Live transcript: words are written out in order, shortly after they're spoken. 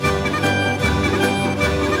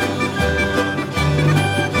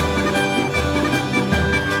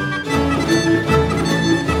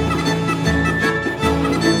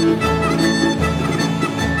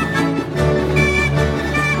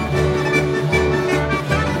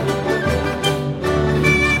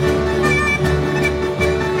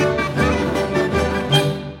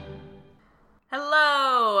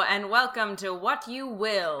welcome to What You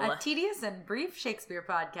Will, a tedious and brief Shakespeare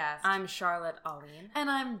podcast. I'm Charlotte Aline.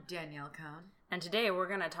 And I'm Danielle Cohn. And today we're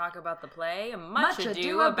going to talk about the play Much Ado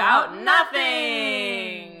Ado About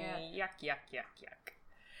Nothing. Yuck, yuck, yuck, yuck.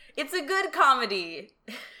 It's a good comedy.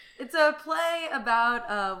 It's a play about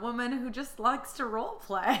a woman who just likes to role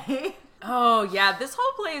play. Oh, yeah, this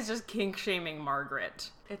whole play is just kink-shaming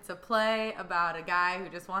Margaret. It's a play about a guy who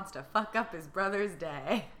just wants to fuck up his brother's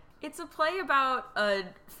day. It's a play about a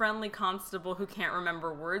friendly constable who can't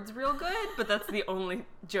remember words real good, but that's the only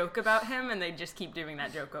joke about him, and they just keep doing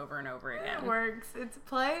that joke over and over again. It works. It's a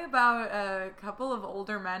play about a couple of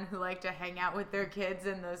older men who like to hang out with their kids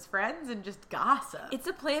and those friends and just gossip. It's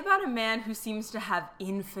a play about a man who seems to have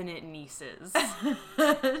infinite nieces.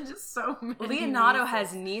 Just so many Leonardo nieces.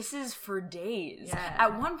 has nieces for days. Yeah.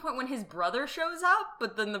 At one point when his brother shows up,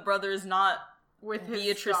 but then the brother is not with his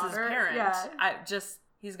Beatrice's daughter. parent. Yeah.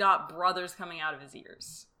 He's got brothers coming out of his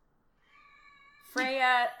ears.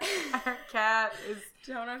 Freya. Our cat is...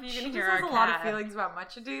 Don't know if you can She hear just our has a cat. lot of feelings about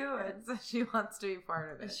Much Ado, and so she wants to be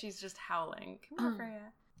part of it. She's just howling. Come on,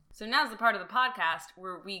 Freya. So now's the part of the podcast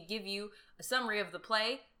where we give you a summary of the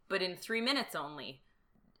play, but in 3 minutes only.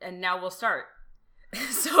 And now we'll start.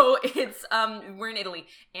 So it's, we're in Italy,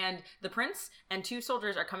 and the prince and 2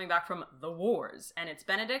 soldiers are coming back from the wars, and it's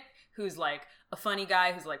Benedick, who's like a funny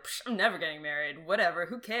guy who's like, I'm never getting married, whatever,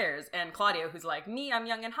 who cares, and Claudio, who's like, me, I'm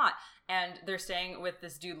young and hot, and they're staying with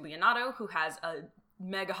this dude Leonardo, who has a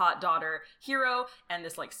mega hot daughter, Hero, and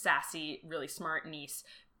this like sassy, really smart niece,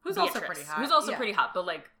 Who's Beatrice, also pretty hot. who's also Yeah. pretty hot, but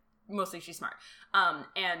like, mostly she's smart.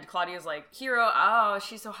 And Claudio's like, Hero,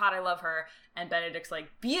 she's so hot, I love her. And Benedick's like,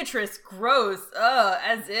 Beatrice, gross,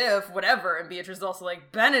 as if, whatever. And Beatrice is also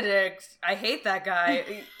like, Benedict, I hate that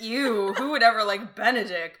guy. Ew, who would ever like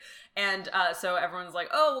Benedick? And so everyone's like,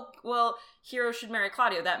 oh, well, Hero should marry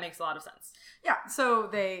Claudio. That makes a lot of sense. Yeah, so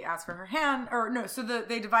they ask for her hand,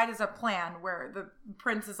 they divide as a plan where the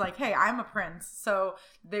prince is like, hey, I'm a prince, so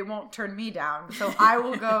they won't turn me down. So I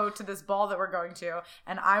will go to this ball that we're going to,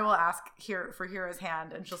 and I will ask for Hero's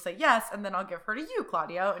hand, and she'll say yes, and then I'll give her to you,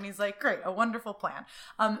 Claudio. And he's like, great, a wonderful plan.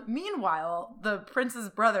 Meanwhile, the prince's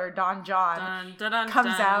brother, Don John,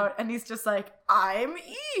 comes out, and he's just like, I'm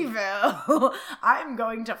evil. I'm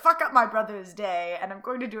going to fuck up my brother's day, and I'm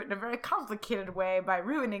going to do it in a very complicated way by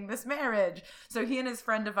ruining this marriage. So he and his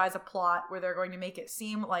friend devise a plot where they're going to make it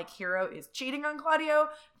seem like Hero is cheating on Claudio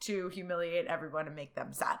to humiliate everyone and make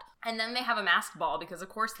them sad. And then they have a masked ball, because of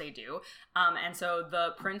course they do. And so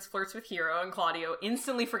the prince flirts with Hero, and Claudio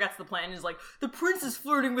instantly forgets the plan and is like, the prince is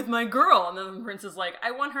flirting with my girl. And then the prince is like,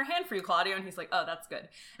 I won her hand for you, Claudio. And he's like, oh, that's good.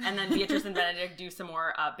 And then Beatrice and Benedick do some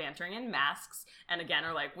more bantering in masks. And again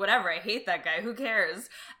are like, whatever, I hate that guy, who cares?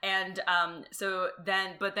 And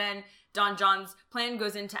but then Don John's plan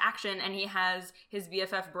goes into action, and he has his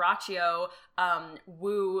BFF Braccio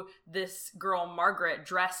woo this girl Margaret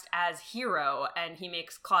dressed as Hero, and he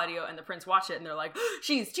makes Claudio and the prince watch it, and they're like,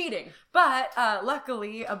 she's cheating. But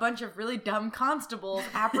luckily, a bunch of really dumb constables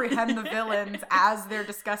apprehend the villains as they're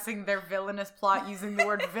discussing their villainous plot using the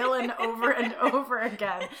word villain over and over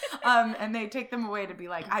again. And they take them away to be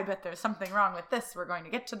like, I bet there's something wrong with this. We're going to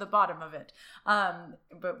get to the bottom of it.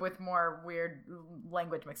 But with more weird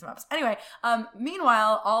language mix-em-ups. Anyway,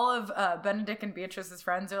 meanwhile, all of Benedick and Beatrice's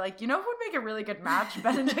friends are like, you know who would make a really good match?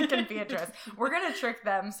 Benedick and Beatrice. We're going to trick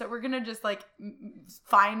them. So we're going to just like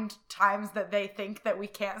find times that they think that we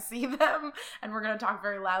can't see them. And we're going to talk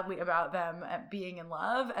very loudly about them being in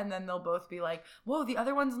love. And then they'll both be like, whoa, the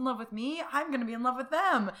other one's in love with me. I'm going to be in love with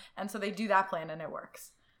them. And so they do that plan and it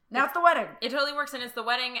works. Now it's the wedding. It totally works, and it's the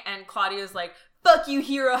wedding, and Claudio's like, fuck you,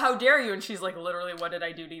 Hero, how dare you? And she's like, literally, what did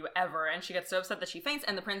I do to you ever? And she gets so upset that she faints,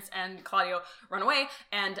 and the prince and Claudio run away,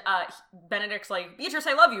 and Benedick's like, Beatrice,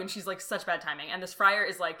 I love you, and she's like, such bad timing. And this friar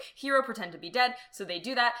is like, Hero, pretend to be dead, so they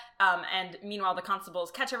do that, and meanwhile, the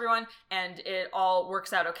constables catch everyone, and it all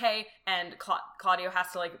works out okay, and Claudio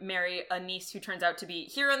has to like marry a niece who turns out to be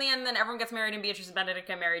Hero in the end, then everyone gets married, and Beatrice and Benedick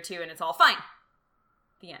get married too, and it's all fine.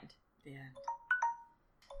 The end. The end.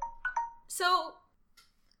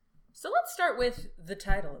 So let's start with the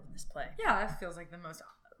title of this play. Yeah, that feels like the most,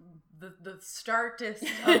 the startest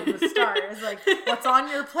of the stars. Like, what's on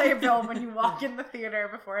your playbill when you walk in the theater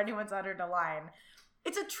before anyone's uttered a line?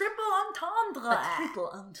 It's a triple entendre. A triple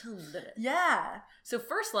entendre. Yeah. So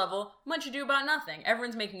first level, Much Ado About Nothing.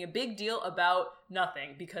 Everyone's making a big deal about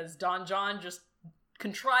nothing because Don John just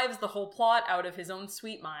contrives the whole plot out of his own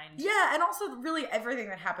sweet mind. Yeah, and also really everything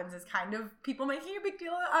that happens is kind of people making a big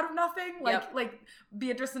deal out of nothing. Like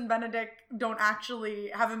Beatrice and Benedick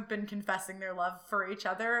haven't been confessing their love for each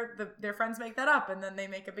other. Their friends make that up, and then they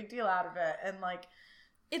make a big deal out of it. And like,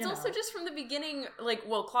 It's also just from the beginning, like,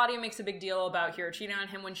 well, Claudia makes a big deal about Hero cheating on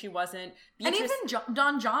him when she wasn't. Beatrice, and even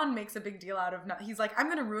Don John makes a big deal out of, he's like, I'm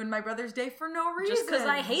going to ruin my brother's day for no reason. Just because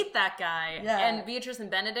I hate that guy. Yeah. And Beatrice and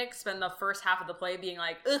Benedick spend the first half of the play being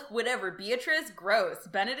like, ugh, whatever, Beatrice, gross.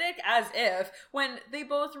 Benedick, as if, when they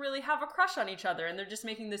both really have a crush on each other, and they're just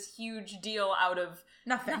making this huge deal out of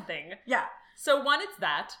nothing. Yeah. So one, it's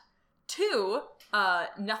that. Two,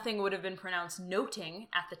 nothing would have been pronounced noting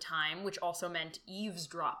at the time, which also meant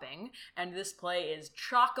eavesdropping. And this play is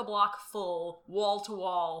chock-a-block full,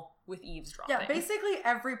 wall-to-wall with eavesdropping. Yeah, basically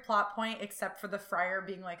every plot point except for the friar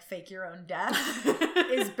being like, fake your own death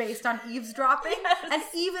is based on eavesdropping. Yes. And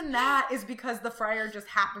even that is because the friar just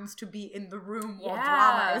happens to be in the room while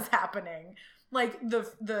drama is happening. Like,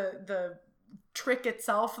 the trick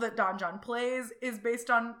itself that Don John plays is based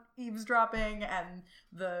on eavesdropping, and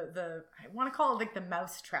the I want to call it like the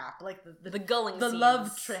mouse trap, like the gulling the scenes.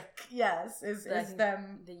 love trick, is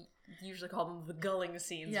them. They usually call them the gulling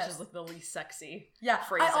scenes, which is like the least sexy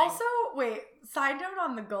phrasing. I also, side note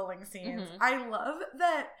on the gulling scenes, I love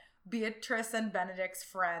that Beatrice and Benedick's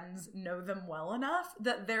friends know them well enough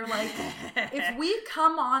that they're like, if we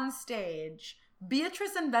come on stage,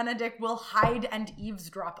 Beatrice and Benedick will hide and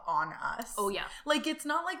eavesdrop on us. Oh, yeah. Like, it's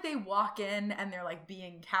not like they walk in and they're, like,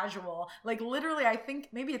 being casual. Like, literally, I think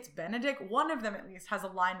maybe it's Benedick. One of them, at least, has a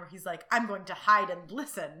line where he's like, I'm going to hide and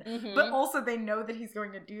listen. Mm-hmm. But also, they know that he's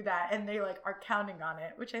going to do that, and they, like, are counting on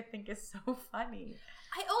it, which I think is so funny.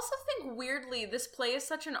 I also think, weirdly, this play is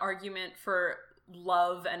such an argument for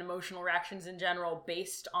love and emotional reactions in general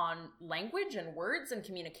based on language and words and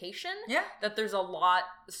communication. Yeah. That there's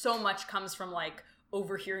so much comes from like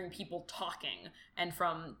overhearing people talking and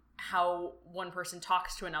from how one person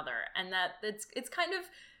talks to another, and that it's kind of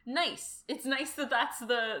nice. It's nice that that's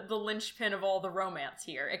the linchpin of all the romance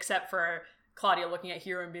here, except for Claudia looking at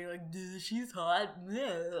Hero and being like, she's hot.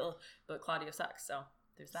 But Claudia sucks, so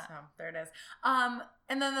there's that. So there it is.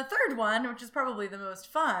 And then the third one, which is probably the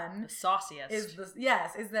most fun, the sauciest,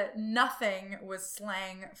 is that nothing was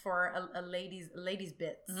slang for a lady's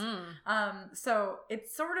bits. So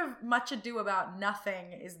it's sort of Much Ado About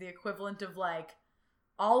Nothing is the equivalent of like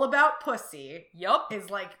All About Pussy. Yup. Is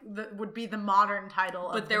like would be the modern title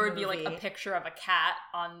of the movie. But there would be like a picture of a cat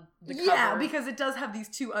on the cover. Yeah, because it does have these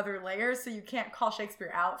two other layers, so you can't call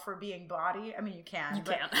Shakespeare out for being bawdy. I mean, you can. You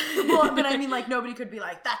can. Well, but I mean, like, nobody could be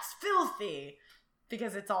like, that's filthy,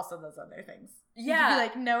 because it's also those other things. Yeah. You'd be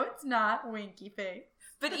like, no, it's not, winky face.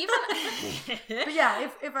 But even... But yeah,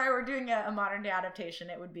 if I were doing a modern day adaptation,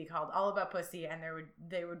 it would be called All About Pussy, and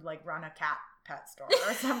they would like run a cat pet store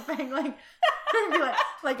or something. Like, it would be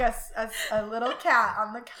like a little cat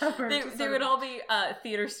on the cover. They would all be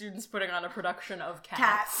theater students putting on a production of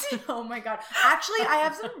Cats. Oh my god. Actually, I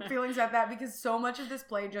have some feelings about that because so much of this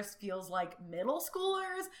play just feels like middle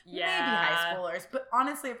schoolers, maybe high schoolers, but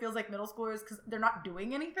honestly it feels like middle schoolers because they're not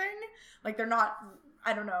doing anything. Like, they're not,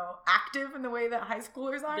 I don't know, active in the way that high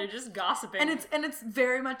schoolers are. They're just gossiping. And it's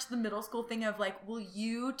very much the middle school thing of like, will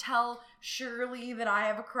you tell Shirley that I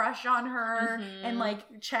have a crush on her? Mm-hmm. And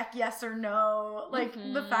like, check yes or no. Like,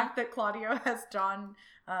 the fact that Claudio has Don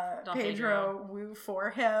Pedro woo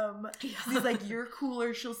for him. Yeah. He's like, you're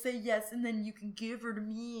cooler, she'll say yes, and then you can give her to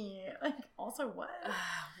me. Like, also what?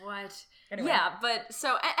 What? Anyway. Yeah, but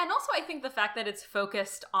so, and also I think the fact that it's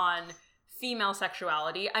focused on female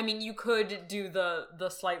sexuality. I mean, you could do the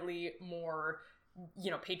slightly more,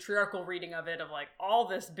 patriarchal reading of it, of like, all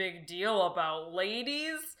this big deal about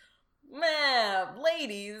ladies. Meh,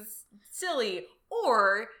 ladies, silly.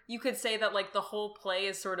 Or you could say that like the whole play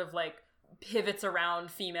is sort of like pivots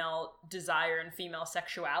around female desire and female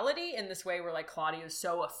sexuality in this way where like Claudia is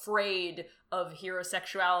so afraid of Hero's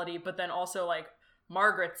sexuality, but then also like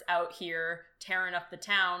Margaret's out here tearing up the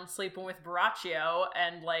town, sleeping with Borachio,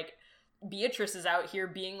 and like Beatrice is out here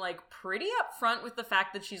being like pretty upfront with the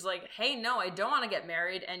fact that she's like, hey, no, I don't want to get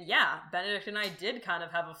married. And yeah, Benedict and I did kind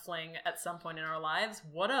of have a fling at some point in our lives.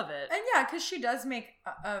 What of it? And yeah, because she does make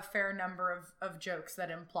a fair number of jokes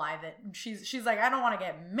that imply that she's like, I don't want to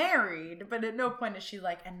get married, but at no point is she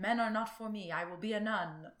like, and men are not for me, I will be a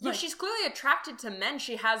nun. Yeah, like, she's clearly attracted to men.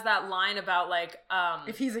 She has that line about like,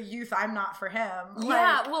 if he's a youth, I'm not for him.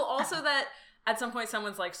 Yeah, like, well, also that at some point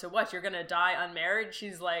someone's like, so what, you're gonna die unmarried?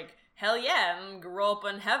 She's like, hell yeah, I'm gonna grow up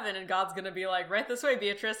in heaven, and God's gonna be like, right this way,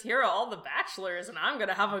 Beatrice, here are all the bachelors, and I'm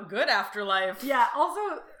gonna have a good afterlife. Yeah, also,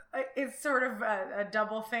 it's sort of a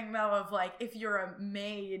double thing, though, of like, if you're a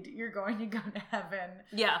maid, you're going to go to heaven.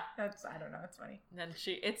 Yeah. I don't know, it's funny. And then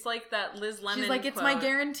it's like that Liz Lemon She's like, it's quote. my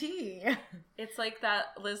guarantee. It's like that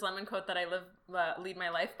Liz Lemon quote that I lead my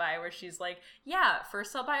life by, where she's like, yeah,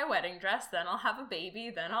 first I'll buy a wedding dress, then I'll have a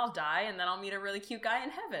baby, then I'll die, and then I'll meet a really cute guy in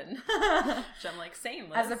heaven. Which I'm like, same,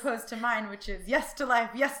 Liz. As opposed to mine, which is yes to life,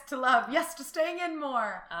 yes to love, yes to staying in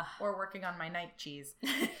more, or working on my night cheese.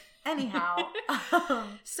 Anyhow.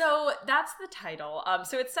 So that's the title.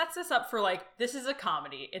 So it sets us up for like, this is a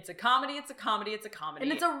comedy. It's a comedy, it's a comedy, it's a comedy.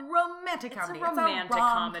 And it's a romantic comedy. It's a romantic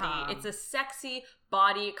comedy. It's a sexy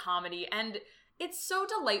body comedy. And it's so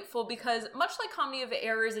delightful because, much like Comedy of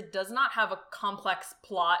Errors, it does not have a complex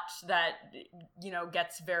plot that,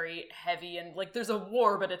 gets very heavy and like there's a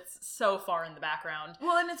war, but it's so far in the background.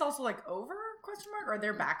 Well, and it's also like over, ? Or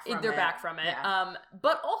they're back from it. They're back from it. Yeah.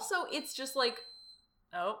 But also it's just like,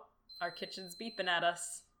 oh, our kitchen's beeping at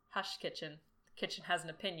us. Hush, kitchen. The kitchen has an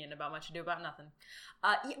opinion about what you do about nothing.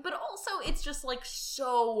 But also, it's just, like,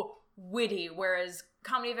 so witty, whereas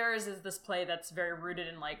Comedy of Errors is this play that's very rooted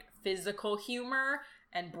in, like, physical humor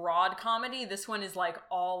and broad comedy. This one is, like,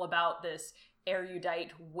 all about this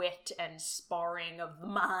erudite wit and sparring of the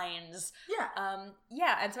minds. Yeah.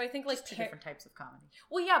 And so I think, like... Just two different types of comedy.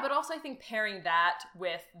 Well, yeah, but also I think pairing that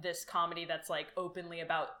with this comedy that's, like, openly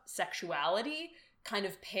about sexuality kind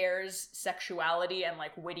of pairs sexuality and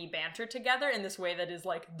like witty banter together in this way that is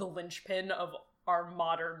like the linchpin of our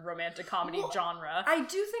modern romantic comedy genre. I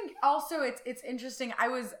do think also it's interesting. I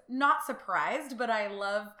was not surprised, but I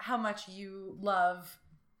love how much you love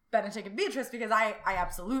Benedick and Beatrice, because I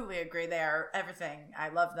absolutely agree they are everything. I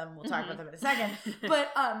love them. We'll talk about them in a second.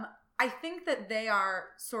 But I think that they are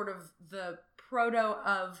sort of the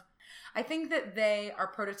I think that they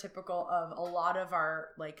are prototypical of a lot of our,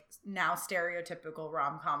 like, now stereotypical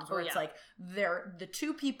rom-coms where it's like they're the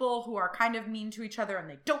two people who are kind of mean to each other and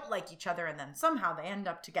they don't like each other and then somehow they end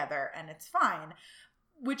up together and it's fine.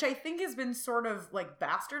 Which I think has been sort of, like,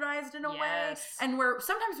 bastardized in a way. And where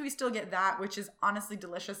sometimes we still get that, which is honestly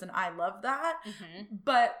delicious and I love that.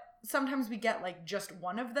 But sometimes we get, like, just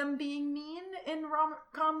one of them being mean in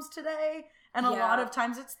rom-coms today. And a lot of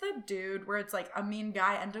times it's the dude where it's like a mean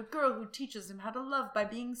guy and a girl who teaches him how to love by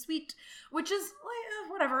being sweet, which is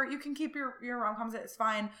like, whatever. You can keep your rom-coms, it's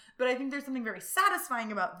fine. But I think there's something very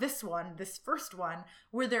satisfying about this first one,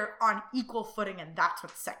 where they're on equal footing and that's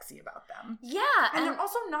what's sexy about them. Yeah. And they're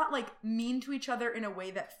also not like mean to each other in a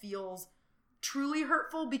way that feels truly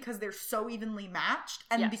hurtful because they're so evenly matched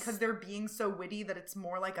and because they're being so witty that it's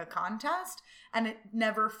more like a contest and it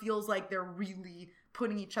never feels like they're really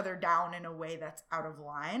putting each other down in a way that's out of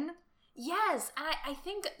line. Yes, and I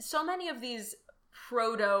think so many of these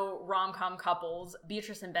proto rom-com couples,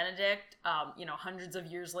 Beatrice and Benedict, hundreds of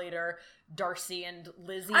years later, Darcy and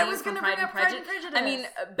Lizzie from Pride and Prejudice. I mean,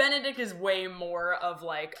 Benedict is way more of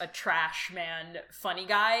like a trash man funny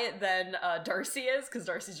guy than Darcy is, because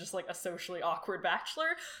Darcy's just like a socially awkward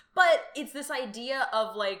bachelor. But it's this idea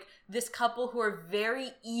of like this couple who are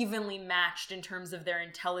very evenly matched in terms of their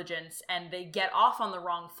intelligence, and they get off on the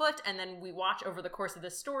wrong foot, and then we watch over the course of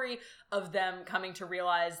this story of them coming to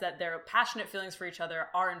realize that their passionate feelings for each other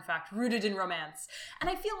are in fact rooted in romance. And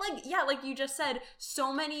I feel like, like you just said,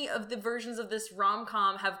 so many of the versions of this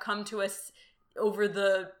rom-com have come to us over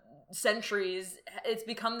the centuries. It's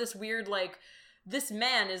become this weird, like, this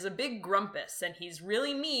man is a big grumpus and he's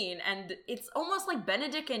really mean, and it's almost like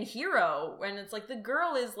Benedick and Hero, when it's like the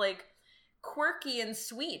girl is like quirky and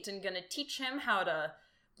sweet and gonna teach him how to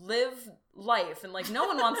live life, and like no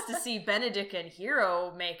one wants to see Benedick and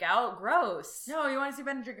Hero make out. Gross. No, you want to see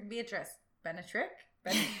Benedick and Beatrice. Benetrick?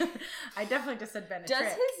 I definitely just said Benetrick.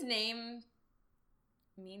 Does his name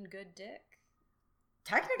mean good dick?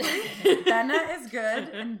 Technically, Benna is good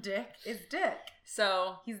and Dick is Dick.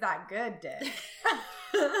 So he's that good dick.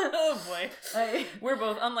 Oh boy. We're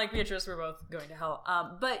both, unlike Beatrice, we're both going to hell.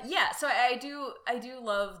 But yeah, so I do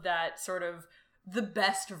love that sort of the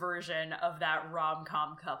best version of that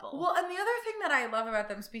rom-com couple. Well, and the other thing that I love about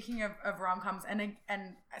them, speaking of rom-coms,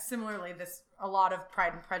 and similarly, a lot of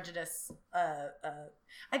Pride and Prejudice,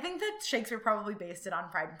 I think that Shakespeare probably based it on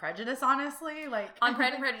Pride and Prejudice, honestly. On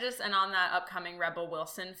Pride and Prejudice and on that upcoming Rebel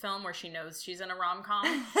Wilson film where she knows she's in a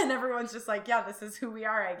rom-com. And everyone's just like, yeah, this is who we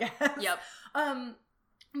are, I guess. Yep.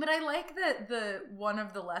 But I like that one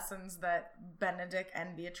of the lessons that Benedick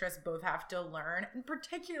and Beatrice both have to learn, and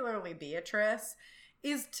particularly Beatrice,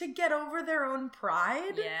 is to get over their own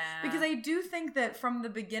pride. Yeah. Because I do think that from the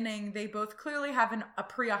beginning, they both clearly have a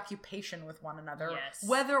preoccupation with one another, yes,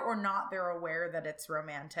 whether or not they're aware that it's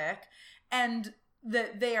romantic. And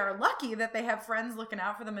that they are lucky that they have friends looking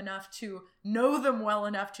out for them enough to know them well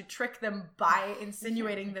enough to trick them by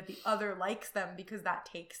insinuating that the other likes them, because that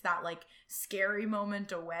takes that like scary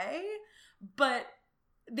moment away. But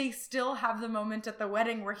they still have the moment at the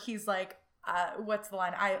wedding where he's like, what's the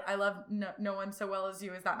line? I love no one so well as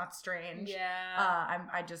you. Is that not strange? Yeah.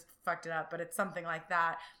 I just fucked it up, but it's something like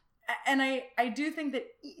that. And I do think that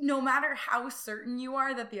no matter how certain you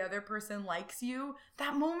are that the other person likes you,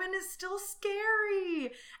 that moment is still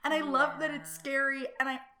scary. And I love that it's scary. And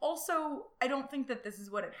I don't think that this is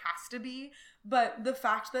what it has to be. But the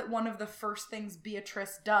fact that one of the first things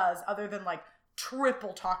Beatrice does, other than like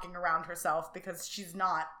triple talking around herself because she's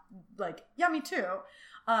not like, yeah, me too.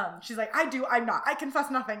 She's like, I'm not. I confess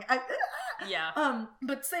nothing. Yeah.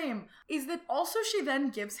 But same, is that also she then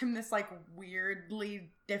gives him this like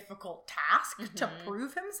weirdly difficult task to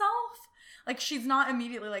prove himself. Like, she's not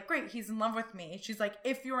immediately like, great, he's in love with me. She's like,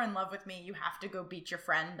 if you're in love with me, you have to go beat your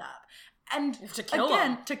friend up. And to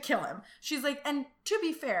kill him. She's like, and to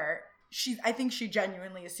be fair, I think she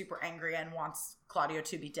genuinely is super angry and wants Claudio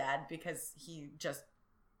to be dead because he just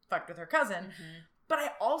fucked with her cousin. But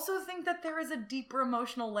I also think that there is a deeper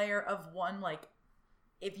emotional layer of one, like,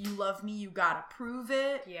 if you love me, you gotta prove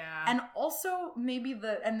it. Yeah. And also maybe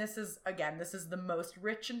this is the most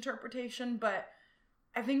rich interpretation, but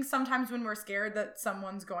I think sometimes when we're scared that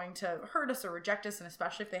someone's going to hurt us or reject us, and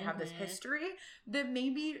especially if they have this history, that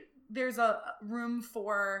maybe there's a room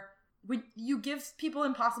for when you give people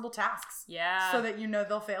impossible tasks. Yeah. So that you know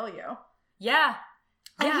they'll fail you. Yeah.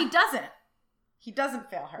 And he doesn't. He doesn't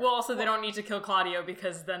fail her. Well, also, they don't need to kill Claudio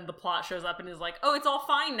because then the plot shows up and is like, oh, it's all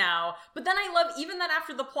fine now. But then I love, even that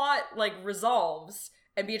after the plot, like, resolves,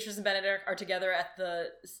 and Beatrice and Benedick are together at the,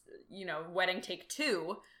 wedding take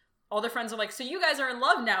 2, all their friends are like, so you guys are in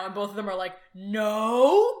love now? And both of them are like,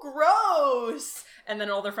 no, gross. And then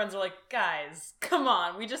all their friends are like, guys, come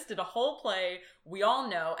on. We just did a whole play. We all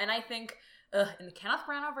know. And I think... in the Kenneth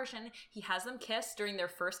Branagh version, he has them kiss during their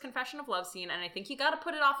first confession of love scene, and I think you gotta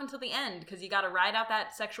put it off until the end, because you gotta ride out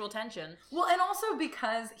that sexual tension. Well, and also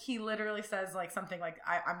because he literally says, like, something like,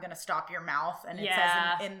 I'm gonna stop your mouth, and it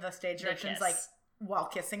says in the stage directions, like, while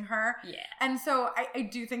kissing her. Yeah. And so I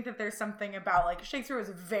do think that there's something about, like, Shakespeare was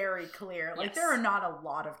very clear. Like, there are not a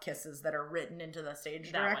lot of kisses that are written into the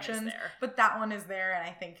stage directions. But that one is there, and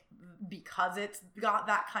I think because it's got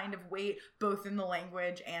that kind of weight, both in the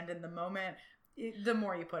language and in the moment, the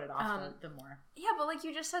more you put it off, the more. Yeah, but like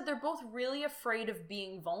you just said, they're both really afraid of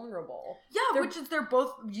being vulnerable. Yeah, they're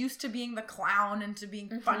both used to being the clown and to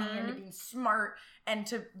being funny and to being smart and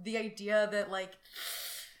to the idea that, like...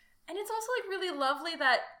 And it's also, like, really lovely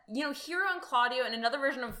that, Hero and Claudio, in another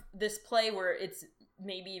version of this play where it's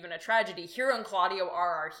maybe even a tragedy, Hero and Claudio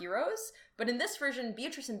are our heroes, but in this version,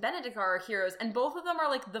 Beatrice and Benedick are our heroes, and both of them are,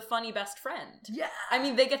 like, the funny best friend. Yeah! I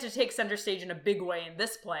mean, they get to take center stage in a big way in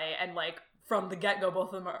this play, and, like, from the get-go,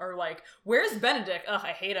 both of them are like, where's Benedick? Ugh,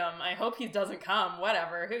 I hate him. I hope he doesn't come.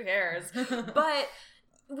 Whatever. Who cares? But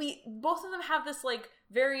both of them have this, like,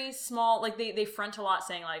 very small, like, they front a lot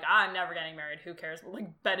saying, like, I'm never getting married, who cares? But, like,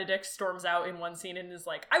 Benedick storms out in one scene and is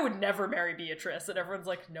like, I would never marry Beatrice. And everyone's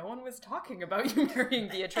like, no one was talking about you marrying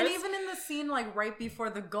Beatrice. And even in the scene, like, right before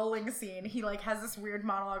the gulling scene, he, like, has this weird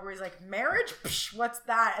monologue where he's like, marriage? Psh, what's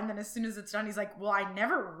that? And then as soon as it's done, he's like, well, I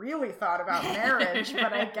never really thought about marriage,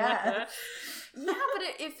 but I guess. Yeah, but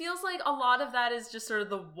it feels like a lot of that is just sort of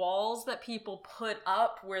the walls that people put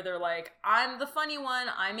up where they're like, I'm the funny one,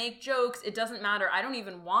 I make jokes, it doesn't matter, I don't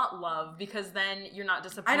even want love, because then you're not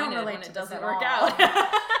disappointed when it doesn't work out.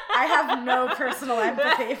 I have no personal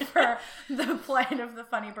empathy for the plight of the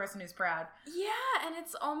funny person who's proud. Yeah, and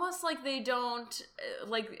it's almost like they don't,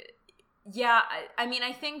 like, yeah, I mean,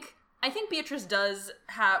 I think Beatrice does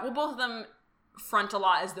have, well, both of them front a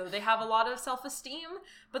lot as though they have a lot of self-esteem,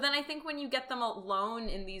 but then I think when you get them alone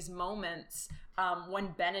in these moments,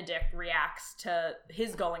 when Benedick reacts to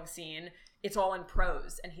his gulling scene, it's all in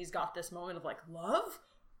prose, and he's got this moment of like, love?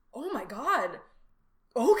 Oh my god,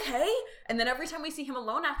 okay. And then every time we see him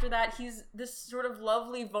alone after that, he's this sort of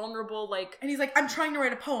lovely, vulnerable, like... And he's like, I'm trying to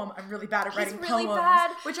write a poem. I'm really bad at writing really poems.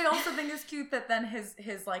 Bad. Which I also think is cute that then his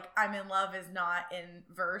like, I'm in love is not in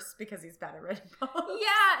verse because he's bad at writing poems.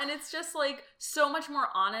 Yeah, and it's just like so much more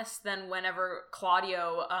honest than whenever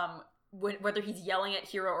Claudio... whether he's yelling at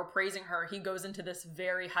Hero or praising her, he goes into this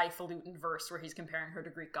very highfalutin verse where he's comparing her to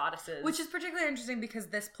Greek goddesses. Which is particularly interesting because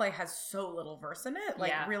this play has so little verse in it.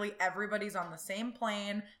 Like, really, everybody's on the same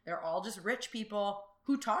plane. They're all just rich people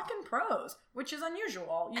who talk in prose, which is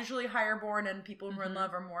unusual. Usually higher born and people who are in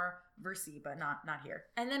love are more versy, but not here.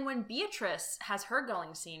 And then when Beatrice has her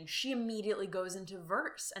going scene, she immediately goes into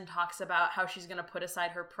verse and talks about how she's going to put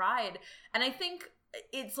aside her pride. And I think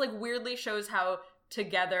it's like weirdly shows how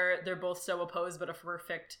together they're both so opposed but a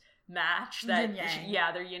perfect match. That yin yang.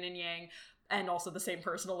 Yeah, they're yin and yang. And also the same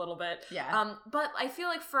person a little bit. Yeah. But I feel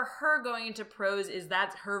like for her going into prose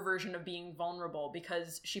that's her version of being vulnerable,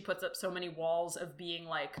 because she puts up so many walls of being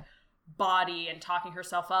like body and talking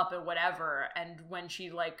herself up and whatever. And when she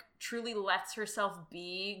like truly lets herself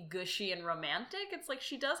be gushy and romantic, it's like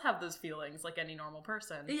she does have those feelings like any normal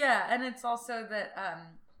person. Yeah, and it's also that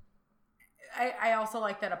I also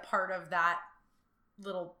like that a part of that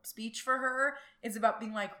little speech for her is about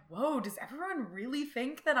being like, whoa, does everyone really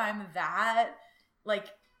think that I'm that like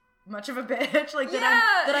much of a bitch, like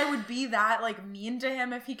that I would be that like mean to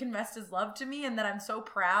him if he confessed his love to me, and that I'm so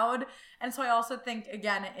proud. And so I also think,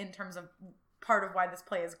 again, in terms of part of why this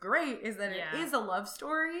play is great, is that it is a love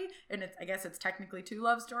story, and I guess it's technically 2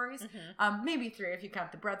 love stories, maybe 3 if you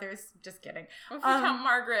count the brothers. Just kidding. If you count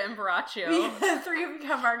Margaret and Baraccio. 3 if you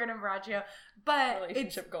count Margaret and Baraccio. But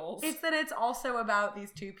relationship goals. It's that it's also about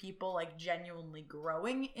these 2 people like genuinely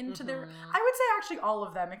growing into their. I would say actually all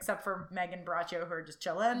of them except for Meg and Baraccio, who are just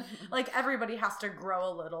chilling. Like everybody has to grow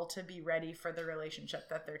a little to be ready for the relationship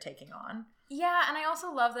that they're taking on. Yeah, and I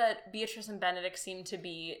also love that Beatrice and Benedick seem to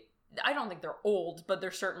be, I don't think they're old, but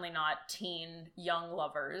they're certainly not teen young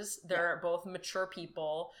lovers. They're both mature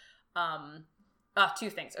people. 2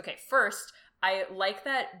 things. Okay, first, I like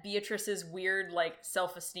that Beatrice's weird, like,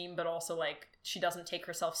 self-esteem, but also, like, she doesn't take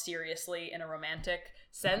herself seriously in a romantic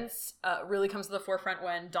sense, really comes to the forefront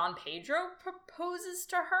when Don Pedro proposes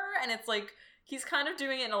to her, and it's like, he's kind of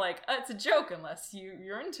doing it in a, like, it's a joke unless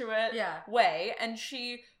you're into it way, and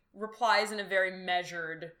she replies in a very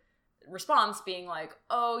measured response, being like,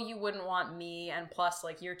 oh, you wouldn't want me, and plus,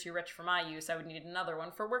 like, you're too rich for my use, I would need another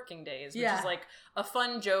one for working days, which is like a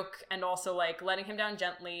fun joke, and also like letting him down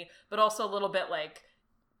gently, but also a little bit like,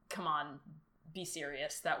 come on, be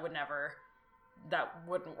serious, that wouldn't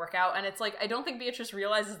work out. And it's like, I don't think Beatrice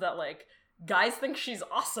realizes that like guys think she's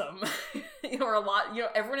awesome or a lot,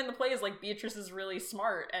 everyone in the play is like, Beatrice is really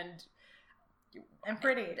smart and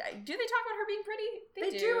pretty. Do they talk about her being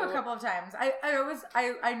pretty? They do a couple of times.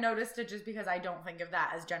 I noticed it just because I don't think of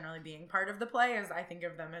that as generally being part of the play, as I think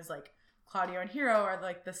of them as like Claudio and Hero are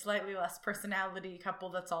like the slightly less personality couple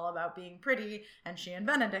that's all about being pretty, and she and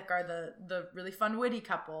Benedick are the really fun witty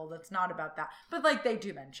couple that's not about that. But like they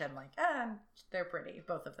do mention like, they're pretty,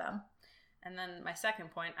 both of them. And then my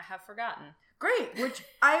second point, I have forgotten. Great, which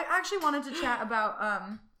I actually wanted to chat about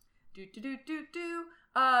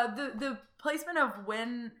the placement of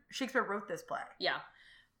when Shakespeare wrote this play. Yeah.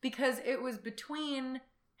 Because it was between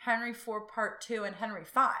Henry IV Part 2 and Henry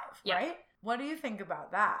V, right? What do you think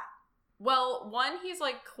about that? Well, one, he's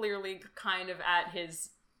like clearly kind of at his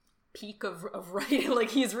peak of writing. Like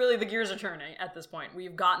he's really, the gears are turning at this point.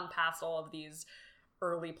 We've gotten past all of these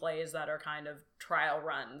early plays that are kind of trial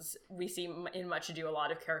runs. We see in Much Ado a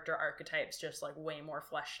lot of character archetypes just like way more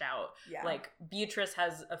fleshed out. Yeah. Like Beatrice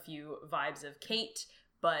has a few vibes of Kate,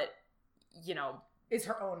 but is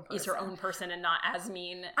her own person and not as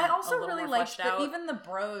mean. I also really liked that even the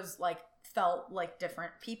bros like felt like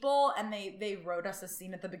different people, and they wrote us a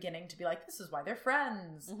scene at the beginning to be like, this is why they're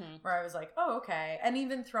friends. Where I was like, oh, okay. And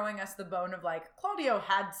even throwing us the bone of like, Claudio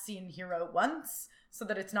had seen Hero once, so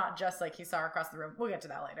that it's not just like he saw her across the room. We'll get to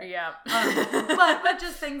that later. Yeah. But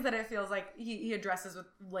just things that it feels like he addresses with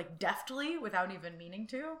like deftly without even meaning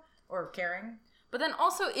to or caring. But then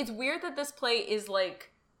also it's weird that this play is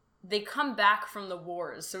like, they come back from the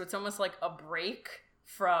wars, so it's almost like a break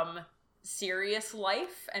from serious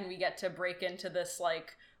life, and we get to break into this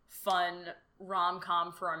like fun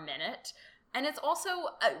rom-com for a minute. And it's also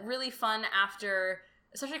really fun after,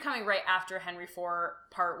 especially coming right after Henry IV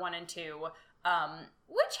Part 1 and 2,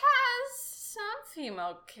 which has some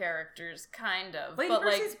female characters, kind of. Lady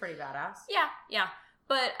Percy's pretty badass. Yeah.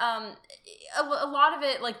 But a lot of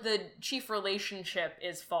it, like the chief relationship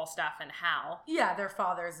is Falstaff and Hal. Yeah, they're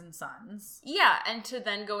fathers and sons. Yeah, and to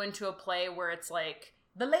then go into a play where it's like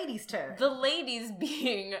the ladies' turn. The ladies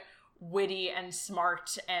being witty and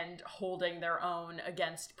smart and holding their own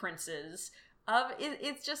against princes.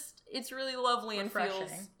 It's really lovely. Refreshing.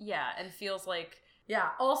 And feels like. Yeah.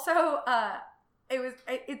 Also,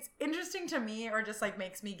 it's interesting to me, or just like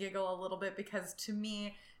makes me giggle a little bit, because to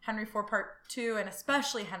me, Henry IV Part 2 and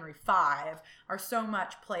especially Henry V are so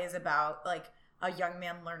much plays about like a young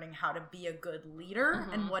man learning how to be a good leader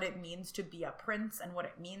and what it means to be a prince and what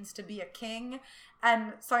it means to be a king.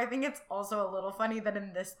 And so I think it's also a little funny that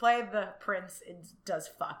in this play, the prince does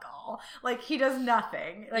fuck all. Like, he does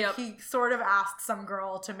nothing. Like, he sort of asked some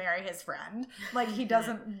girl to marry his friend. Like, he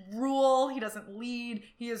doesn't rule. He doesn't lead.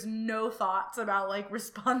 He has no thoughts about, like,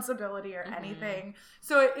 responsibility or anything.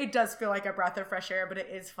 So it does feel like a breath of fresh air, but it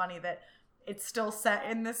is funny that it's still set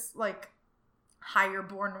in this, like, higher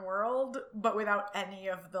born world, but without any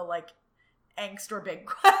of the, like, angst or big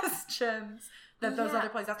questions that those other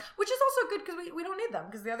plays ask, which is also good because we don't need them,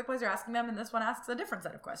 because the other plays are asking them and this one asks a different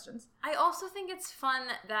set of questions. I also think it's fun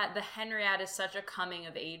that the Henriette is such a coming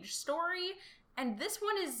of age story, and this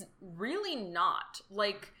one is really not.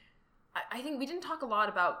 Like, I think we didn't talk a lot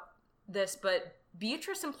about this, but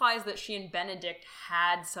Beatrice implies that she and Benedict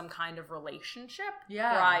had some kind of relationship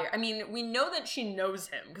prior. I mean, we know that she knows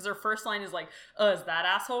him, because her first line is like, is that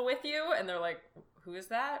asshole with you? And they're like, who is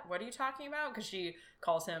that? What are you talking about? Because she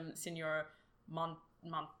calls him Signor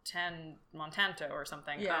Montanto or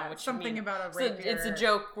something. Yeah, which something about a rapier. It's a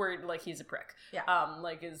joke where, like, he's a prick. Yeah.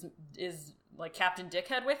 Like, is like Captain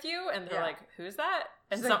Dickhead with you? And they're like, who's that?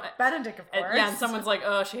 And she's like, Benedick, of course. And someone's like,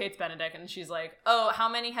 oh, she hates Benedick. And she's like, oh, how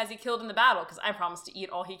many has he killed in the battle? Because I promised to eat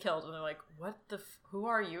all he killed. And they're like, what the who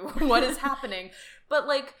are you? What is happening? But,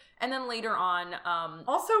 like, and then later on...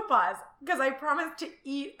 also pause, because I promised to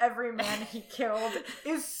eat every man he killed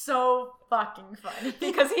is so fucking funny.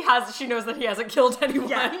 Because she knows that he hasn't killed anyone.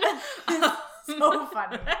 Yeah. So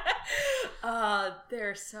funny.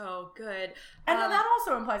 They're so good. And then that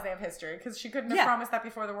also implies they have history, because she couldn't have promised that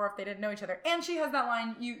before the war if they didn't know each other. And she has that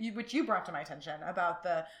line which you brought to my attention about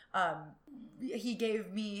the he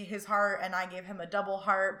gave me his heart and I gave him a double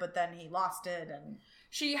heart, but then he lost it. And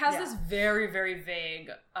she has this very, very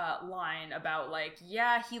vague line about, like,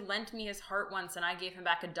 he lent me his heart once and I gave him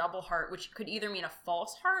back a double heart, which could either mean a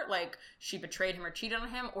false heart, like she betrayed him or cheated on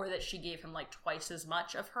him, or that she gave him, like, twice as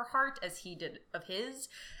much of her heart as he did of his.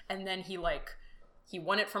 And then he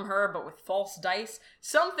won it from her, but with false dice.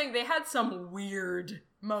 They had some weird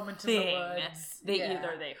moment thing. In the woods.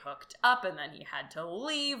 Either they hooked up and then he had to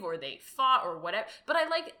leave, or they fought, or whatever. But I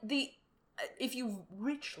like if you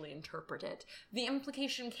richly interpret it, the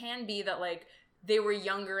implication can be that, like, they were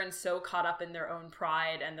younger and so caught up in their own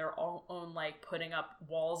pride and their own like, putting up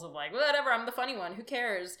walls of, like, whatever, I'm the funny one, who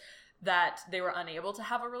cares, that they were unable to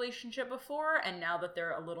have a relationship before, and now that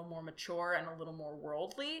they're a little more mature and a little more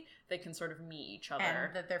worldly, they can sort of meet each other.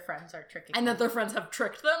 And that their friends are tricking them. And that their friends have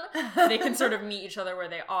tricked them. They can sort of meet each other where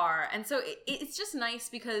they are. And so it's just nice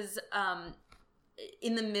because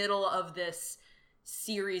in the middle of this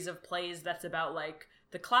series of plays that's about, like,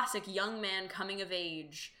 the classic young man coming of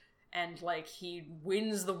age, and, like, he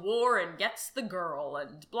wins the war and gets the girl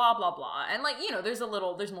and blah blah blah, and, like, you know, there's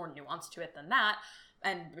more nuance to it than that,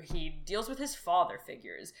 and he deals with his father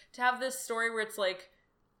figures. To have this story where it's like,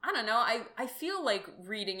 I don't know, I feel like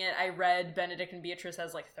reading it, I read Benedict and Beatrice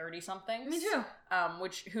as, like, 30-somethings. Me too.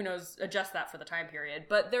 Which, who knows, adjust that for the time period.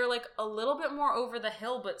 But they're, like, a little bit more over the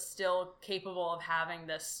hill, but still capable of having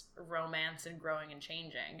this romance and growing and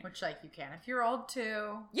changing. Which, like, you can if you're old,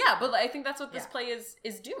 too. Yeah, but I think that's what this play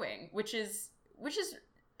is doing, which is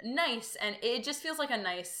nice, and it just feels like a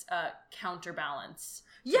nice counterbalance.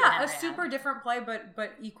 Yeah, a super different play,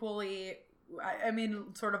 but equally... I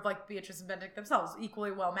mean, sort of like Beatrice and Benedick themselves,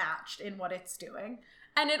 equally well matched in what it's doing.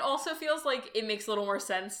 And it also feels like it makes a little more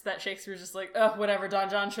sense that Shakespeare's just like, oh, whatever, Don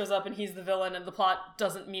John shows up and he's the villain and the plot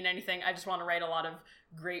doesn't mean anything. I just want to write a lot of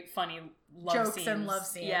great, funny jokes and love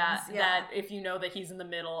scenes. Yeah, that if you know that he's in the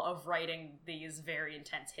middle of writing these very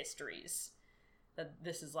intense histories, that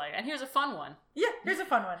this is like, and here's a fun one. Yeah, here's a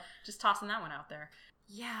fun one. Just tossing that one out there.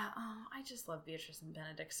 Yeah, I just love Beatrice and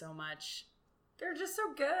Benedick so much. They're just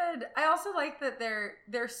so good. I also like that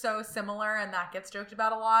they're so similar, and that gets joked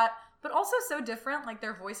about a lot, but also so different. Like,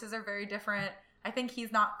 their voices are very different. I think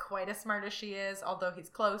he's not quite as smart as she is, although he's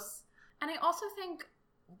close. And I also think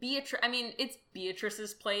it's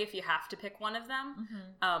Beatrice's play if you have to pick one of them.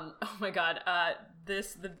 Mm-hmm. Oh my god,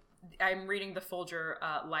 I'm reading the Folger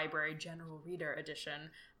Library General Reader Edition,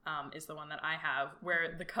 is the one that I have,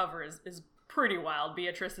 where the cover is pretty wild.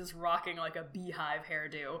 Beatrice is rocking, like, a beehive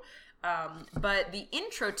hairdo. But the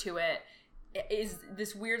intro to it is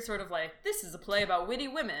this weird sort of like, this is a play about witty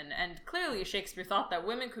women, and clearly Shakespeare thought that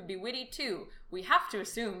women could be witty too. We have to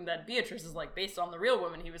assume that Beatrice is, like, based on the real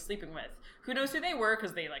woman he was sleeping with. Who knows who they were,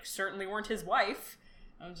 because they, like, certainly weren't his wife.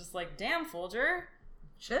 I'm just like, damn, Folger.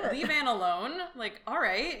 Shit. Leave Anne alone. Like,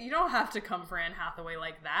 alright, you don't have to come for Anne Hathaway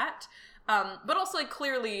like that. But also, like,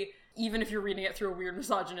 clearly, even if you're reading it through a weird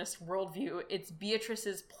misogynist worldview, it's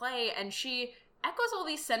Beatrice's play, and she echoes all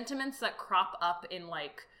these sentiments that crop up in,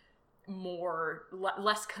 like,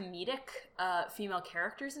 less comedic female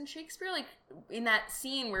characters in Shakespeare. Like, in that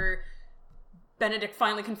scene where Benedick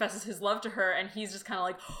finally confesses his love to her, and he's just kind of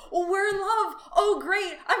like, oh, we're in love! Oh,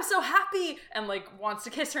 great! I'm so happy! And, like, wants to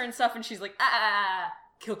kiss her and stuff, and she's like,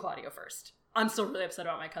 kill Claudio first. I'm still really upset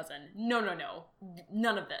about my cousin. No.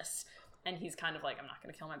 None of this. And he's kind of like, I'm not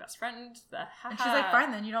gonna kill my best friend. And she's like,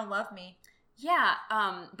 fine then, you don't love me. Yeah,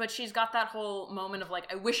 but she's got that whole moment of,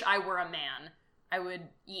 like, I wish I were a man. I would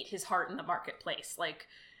eat his heart in the marketplace. Like,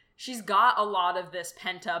 she's got a lot of this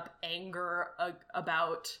pent-up anger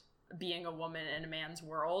about being a woman in a man's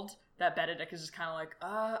world that Benedick is just kind of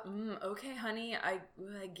like, okay, honey, I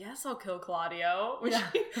guess I'll kill Claudio. Which I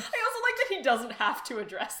also like that he doesn't have to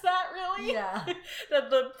address that, really. Yeah. That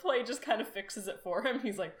the play just kind of fixes it for him.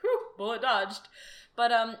 He's like, whew, bullet dodged.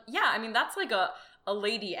 But, yeah, I mean, that's like a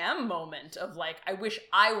Lady M moment of, like, I wish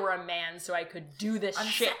I were a man so I could do this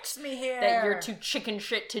shit me here. that you're too chicken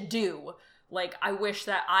shit to do. Like, I wish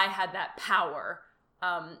that I had that power.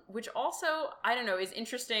 Which also, I don't know, is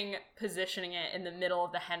interesting positioning it in the middle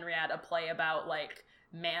of the Henrietta play about, like,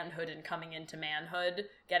 manhood and coming into manhood,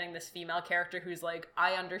 getting this female character who's like,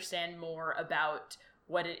 I understand more about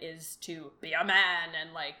what it is to be a man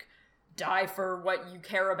and, like, die for what you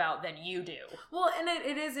care about than you do. Well, and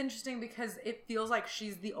it is interesting because it feels like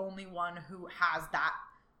she's the only one who has that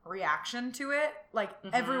reaction to it. Like,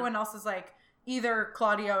 everyone else is like, either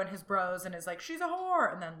Claudio and his bros and is like, she's a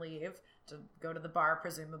whore, and then leave to go to the bar,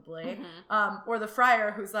 presumably. Or the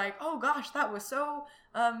friar who's like, oh gosh, that was so,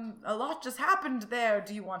 a lot just happened there.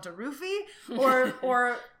 Do you want a roofie?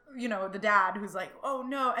 Or, you know, the dad who's like, oh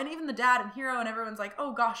no. And even the dad and Hero and everyone's like,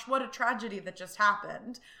 oh gosh, what a tragedy that just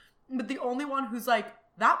happened. But the only one who's like,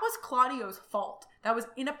 that was Claudio's fault. That was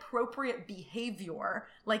inappropriate behavior.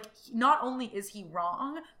 Like, not only is he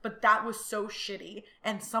wrong, but that was so shitty,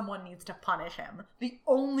 and someone needs to punish him. The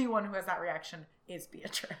only one who has that reaction is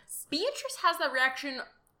Beatrice. Beatrice has that reaction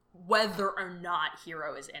whether or not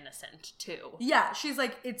Hero is innocent, too. Yeah, she's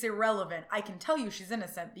like, it's irrelevant. I can tell you she's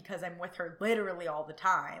innocent because I'm with her literally all the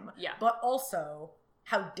time. Yeah. But also,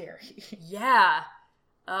 how dare he? Yeah.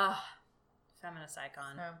 Feminist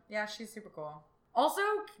icon. So, yeah, she's super cool. Also,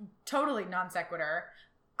 totally non sequitur.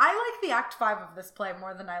 I like the Act 5 of this play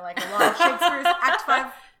more than I like a lot of Shakespeare's Act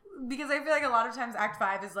 5, because I feel like a lot of times Act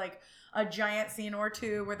 5 is like a giant scene or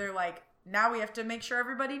two where they're like, now we have to make sure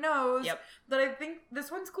everybody knows. Yep. But I think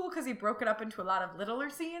this one's cool because he broke it up into a lot of littler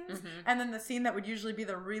scenes. And then the scene that would usually be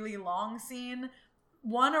the really long scene,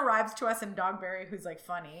 one arrives to us in Dogberry, who's like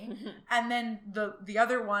funny, and then the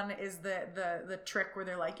other one is the trick where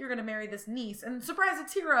they're like, you're gonna marry this niece, and surprise,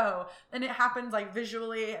 it's Hero, and it happens like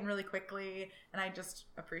visually and really quickly, and I just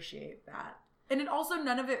appreciate that. And it also,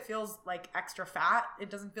 none of it feels like extra fat. It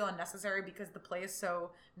doesn't feel unnecessary because the play is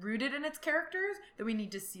so rooted in its characters that we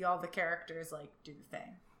need to see all the characters like do the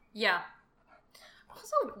thing. Yeah.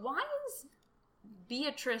 Also, why is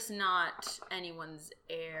Beatrice not anyone's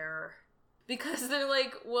heir? Because they're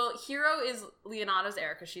like, well, Hero is Leonato's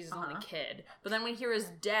heir because she's his only kid. But then when Hero's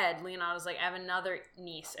dead, Leonato's like, I have another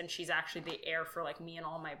niece, and she's actually the heir for, like, me and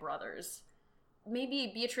all my brothers.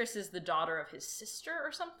 Maybe Beatrice is the daughter of his sister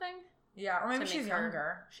or something? Yeah, or maybe she's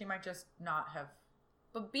younger. She might just not have...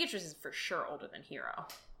 But Beatrice is for sure older than Hero.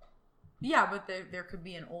 Yeah, but there could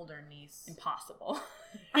be an older niece. Impossible.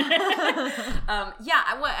 Yeah,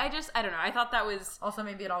 I don't know. I thought that was... Also,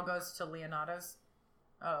 maybe it all goes to Leonato's.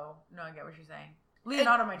 Oh, no, I get what you're saying.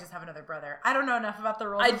 Leonato might just have another brother. I don't know enough about the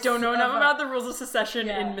rules. I don't know enough about the rules of secession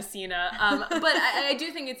in Messina. But I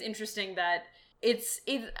do think it's interesting that as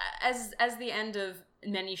the end of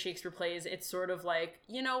many Shakespeare plays, it's sort of like,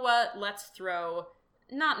 you know what, let's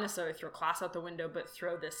not necessarily throw class out the window, but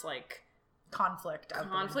throw this, like... conflict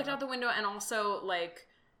out the window. And also, like,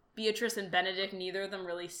 Beatrice and Benedick, neither of them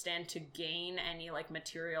really stand to gain any, like,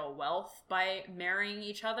 material wealth by marrying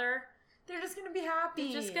each other. They're just gonna be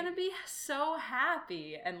happy. They're just gonna be so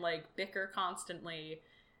happy and, like, bicker constantly.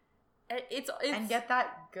 It's and get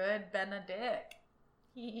that good Benedick.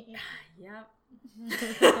 Yep.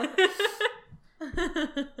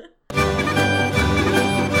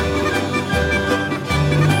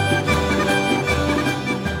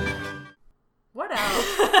 What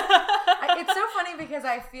else? It's so funny because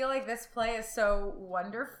I feel like this play is so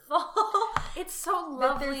wonderful. It's so lovely.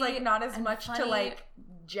 That there's, like, not as much funny to, like,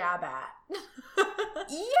 jab at.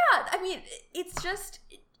 Yeah, I mean, it's just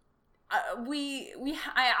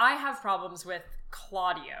I have problems with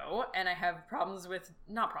Claudio, and I have problems with,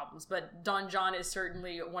 not problems, but Don John is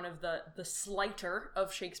certainly one of the slighter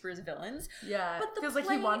of Shakespeare's villains. Yeah, but feels like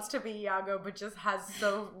he wants to be Iago, but just has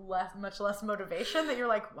so much less motivation that you're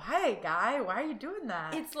like, why, guy? Why are you doing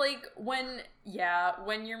that? It's like when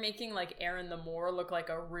you're making like Aaron the Moor look like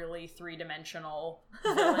a really three-dimensional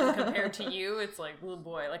villain compared to you, it's like, oh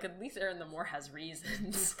boy, like at least Aaron the Moor has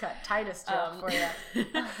reasons. He's cut Titus joke for you.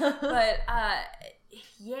 But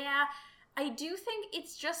yeah, I do think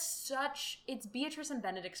it's just it's Beatrice and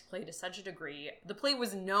Benedick's play to such a degree. The play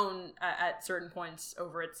was known at certain points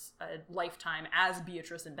over its lifetime as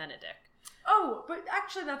Beatrice and Benedick. Oh, but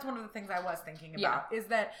actually that's one of the things I was thinking about, is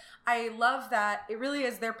that I love that it really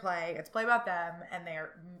is their play. It's a play about them, and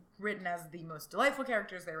they're written as the most delightful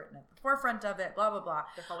characters. They're written at the forefront of it, blah, blah, blah.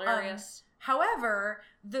 They're hilarious. However,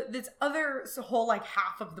 this other whole like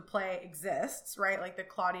half of the play exists, right? Like the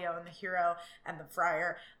Claudio and the hero and the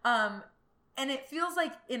friar. And it feels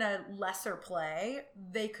like in a lesser play,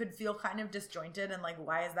 they could feel kind of disjointed and like,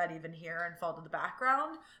 why is that even here, and fall to the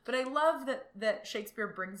background. But I love that Shakespeare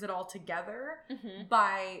brings it all together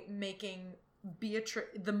by making Beatrice,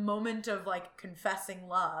 the moment of like confessing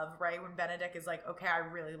love, right? When Benedick is like, okay, I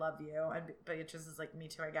really love you. And Beatrice is like, me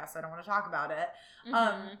too, I guess. I don't want to talk about it.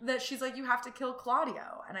 That she's like, you have to kill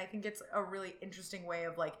Claudio. And I think it's a really interesting way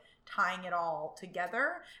of like tying it all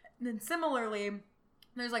together. And then similarly,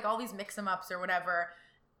 there's like all these mix-em-ups or whatever,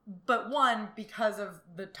 but one, because of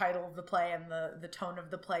the title of the play and the tone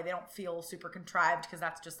of the play, they don't feel super contrived because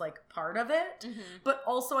that's just like part of it. But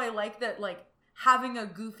also I like that like having a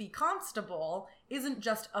goofy constable isn't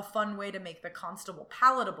just a fun way to make the constable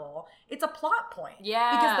palatable. It's a plot point.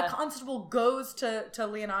 Yeah. Because the constable goes to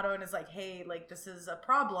Leonardo and is like, hey, like this is a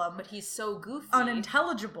problem. But he's so goofy.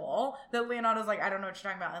 Unintelligible that Leonardo's like, I don't know what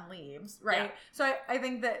you're talking about, and leaves, right? Yeah. So I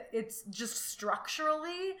think that it's just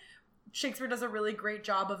structurally, Shakespeare does a really great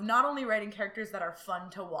job of not only writing characters that are fun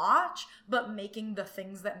to watch, but making the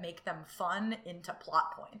things that make them fun into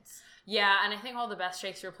plot points. Yeah, and I think all the best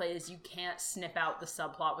Shakespeare plays, you can't snip out the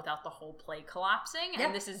subplot without the whole play collapsing.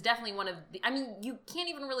 And this is definitely one of the... I mean, you can't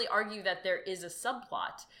even really argue that there is a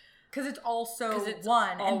subplot. Because it's also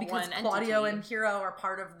one. And because Claudio and Hero are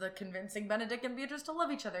part of the convincing Benedick and Beatrice to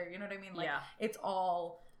love each other. You know what I mean? Like, it's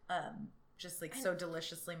all... just like so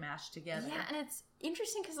deliciously mashed together. Yeah, and it's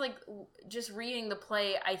interesting because like just reading the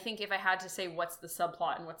play, I think if I had to say what's the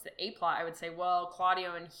subplot and what's the A plot, I would say, well,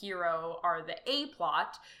 Claudio and Hero are the A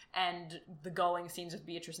plot, and the gulling scenes with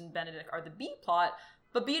Beatrice and Benedick are the B plot.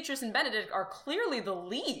 But Beatrice and Benedick are clearly the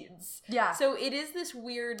leads. Yeah. So it is this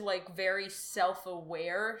weird, like, very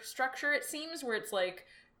self-aware structure, it seems, where it's like,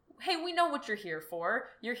 hey, we know what you're here for.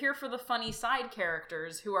 You're here for the funny side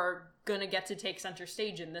characters who are gonna get to take center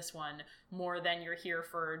stage in this one more than you're here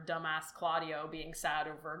for dumbass Claudio being sad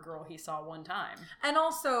over a girl he saw one time. And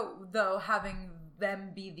also, though, having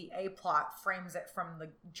them be the A-plot frames it from the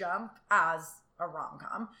jump as a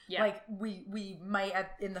rom-com. Yeah. Like, we might,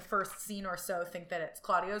 in the first scene or so, think that it's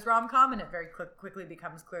Claudio's rom-com, and it very quickly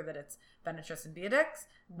becomes clear that it's Beatrice and Benedick's.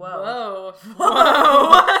 Whoa.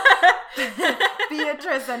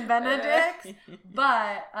 Beatrice and Benedick,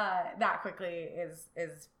 but that quickly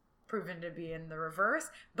is proven to be in the reverse,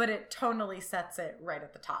 but it tonally sets it right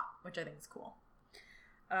at the top, which I think is cool.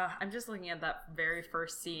 I'm just looking at that very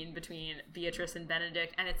first scene between Beatrice and Benedick,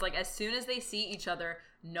 and it's like as soon as they see each other,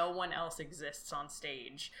 no one else exists on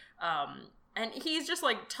stage. And he's just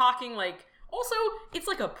like talking like, also, it's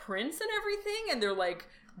like a prince and everything, and they're like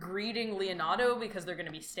greeting Leonardo because they're going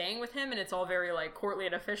to be staying with him, and it's all very like courtly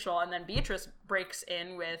and official. And then Beatrice breaks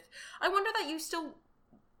in with, I wonder that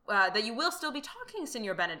you will still be talking,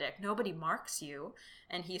 Signor Benedick. Nobody marks you.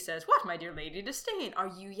 And he says, what, my dear Lady Disdain?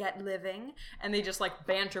 Are you yet living? And they just like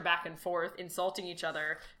banter back and forth, insulting each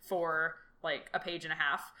other for like a page and a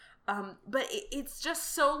half. But it's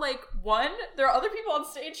just so like, one, there are other people on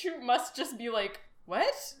stage who must just be like,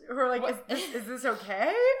 what? Who are like, is this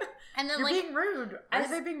okay? And then, you're like, being rude. Are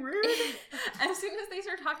they being rude? As soon as they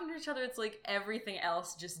start talking to each other, it's like everything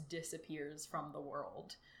else just disappears from the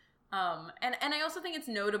world. And I also think it's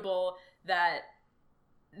notable that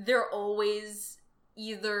they're always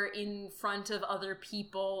either in front of other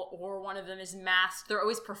people or one of them is masked. They're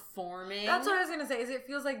always performing. That's what I was going to say, is it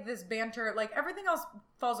feels like this banter, like everything else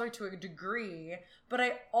falls away to a degree, but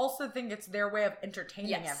I also think it's their way of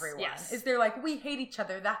entertaining everyone. Yes. Is they're like, we hate each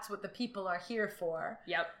other, that's what the people are here for.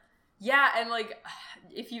 Yep. Yeah, and like,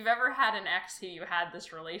 if you've ever had an ex who you had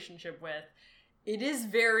this relationship with, it is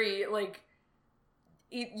very, like,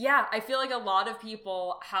 I feel like a lot of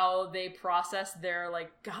people, how they process their,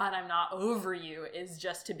 like, God, I'm not over you, is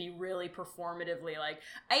just to be really performatively like,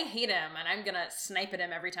 I hate him, and I'm gonna snipe at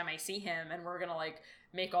him every time I see him, and we're gonna, like,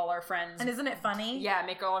 make all our friends... And isn't it funny? Yeah,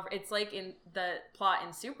 it's like in the plot in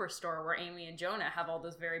Superstore where Amy and Jonah have all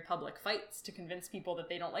those very public fights to convince people that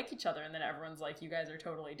they don't like each other, and then everyone's like, you guys are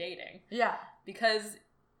totally dating. Yeah. Because...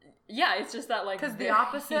 Yeah, it's just that, like... Because the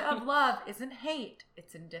opposite of love isn't hate,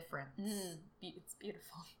 it's indifference. It's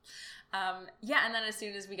beautiful. And then as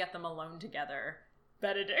soon as we get them alone together,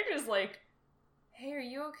 Benedict is like, hey, are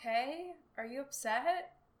you okay? Are you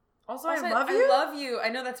upset? Also, I love you? I love you. I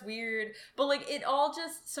know that's weird. But, like, it all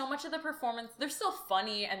just... So much of the performance... They're still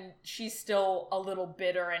funny, and she's still a little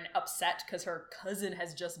bitter and upset because her cousin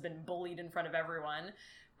has just been bullied in front of everyone.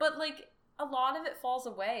 But, like, a lot of it falls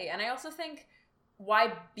away. And I also think...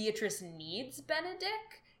 why Beatrice needs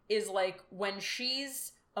Benedick is, like, when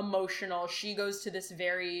she's emotional, she goes to this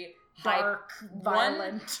very dark,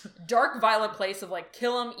 violent place of, like,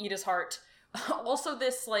 kill him, eat his heart. Also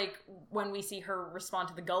this, like, when we see her respond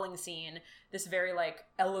to the gulling scene, this very, like,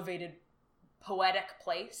 elevated, poetic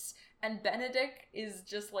place. And Benedick is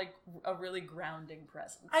just, like, a really grounding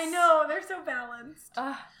presence. I know, they're so balanced.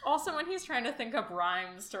 Also, when he's trying to think up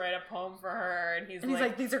rhymes to write a poem for her, and he's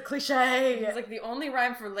like, these are cliche. He's like, the only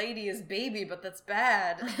rhyme for lady is baby, but that's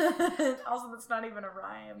bad. Also, that's not even a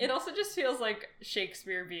rhyme. It also just feels like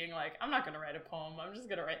Shakespeare being like, I'm not going to write a poem. I'm just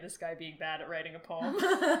going to write this guy being bad at writing a poem.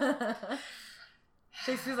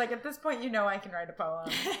 Shakespeare's like, at this point, you know I can write a poem.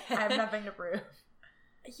 I have nothing to prove.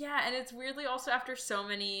 Yeah, and it's weirdly also after so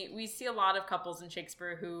many... We see a lot of couples in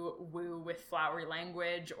Shakespeare who woo with flowery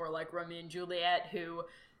language, or like Romeo and Juliet, who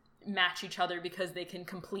match each other because they can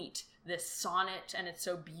complete this sonnet, and it's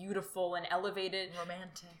so beautiful and elevated.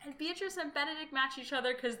 Romantic. And Beatrice and Benedick match each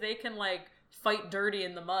other because they can, like, fight dirty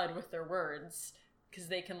in the mud with their words. Because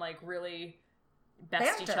they can, like, really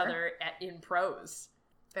best Banter. each other in prose.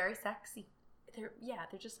 Very sexy. They're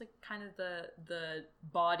just like kind of the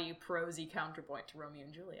body prosy counterpoint to Romeo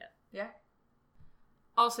and Juliet. Yeah.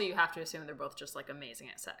 Also, you have to assume they're both just like amazing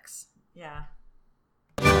at sex. Yeah.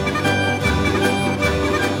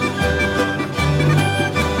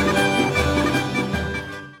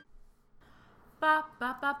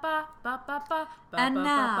 And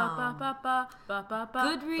now,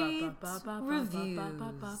 Goodreads reviews.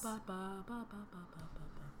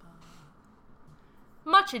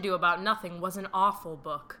 Much Ado About Nothing was an awful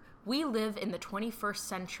book. We live in the 21st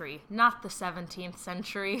century, not the 17th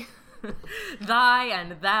century. Thy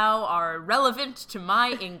and thou are irrelevant to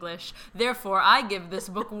my English, therefore I give this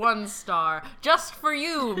book 1 star. Just for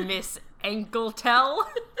you, Miss Ankletell.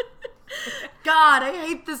 God, I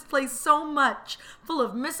hate this place so much. Full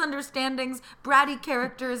of misunderstandings, bratty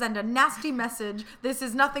characters, and a nasty message. This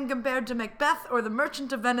is nothing compared to Macbeth or The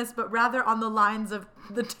Merchant of Venice, but rather on the lines of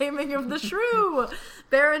The Taming of the Shrew.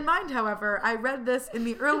 Bear in mind, however, I read this in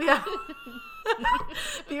the early hours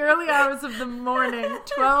of the morning,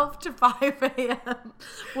 12 to 5 a.m.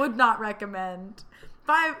 Would not recommend.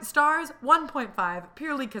 5 stars, 1.5,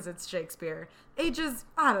 purely because it's Shakespeare. Ages,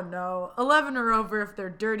 I don't know, 11 or over if they're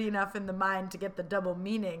dirty enough in the mind to get the double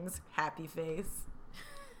meanings. Happy face.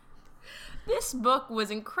 This book was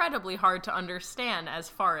incredibly hard to understand as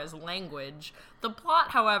far as language. The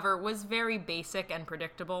plot, however, was very basic and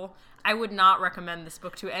predictable. I would not recommend this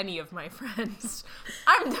book to any of my friends.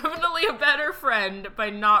 I'm definitely a better friend by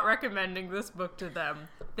not recommending this book to them.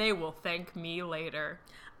 They will thank me later.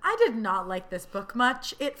 I did not like this book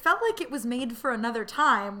much. It felt like it was made for another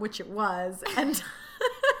time, which it was, and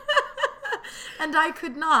and I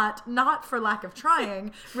could not for lack of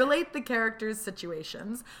trying, relate the characters'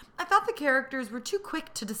 situations. I thought the characters were too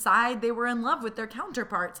quick to decide they were in love with their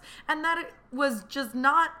counterparts, and that it was just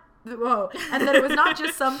not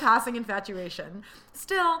just some passing infatuation.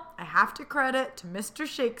 Still, I have to credit to Mr.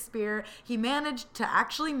 Shakespeare. He managed to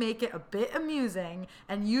actually make it a bit amusing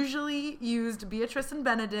and usually used Beatrice and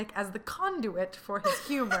Benedick as the conduit for his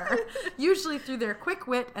humor, usually through their quick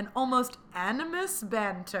wit and almost animus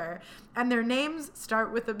banter. And their names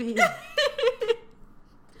start with a B.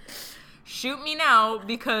 Shoot me now,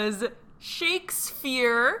 because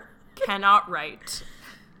Shakespeare cannot write.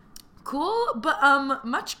 Cool, but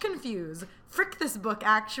much confused. Frick this book,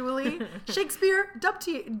 actually. Shakespeare,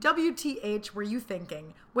 WTH were you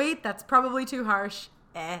thinking? Wait, that's probably too harsh.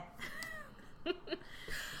 I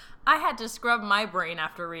had to scrub my brain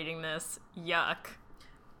after reading this. Yuck.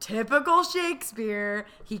 Typical Shakespeare.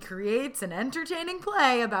 He creates an entertaining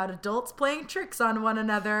play about adults playing tricks on one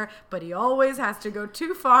another, but he always has to go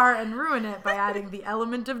too far and ruin it by adding the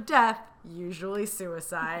element of death, usually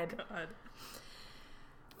suicide. God.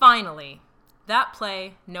 Finally, That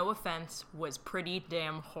play, no offense, was pretty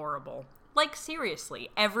damn horrible. Like, seriously,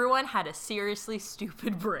 everyone had a seriously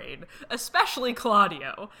stupid brain, especially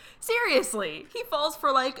Claudio. Seriously, he falls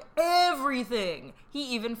for, like, everything. He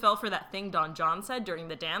even fell for that thing Don John said during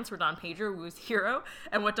the dance where Don Pedro woos Hero,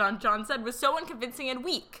 and what Don John said was so unconvincing and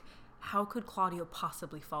weak. How could Claudio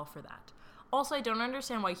possibly fall for that? Also, I don't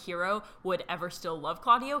understand why Hero would ever still love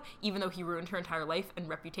Claudio, even though he ruined her entire life and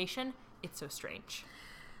reputation. It's so strange.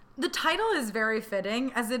 The title is very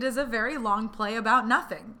fitting, as it is a very long play about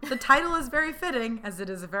nothing. The title is very fitting, as it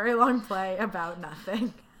is a very long play about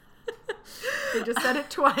nothing. They just said it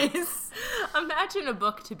twice. Imagine a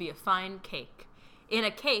book to be a fine cake. In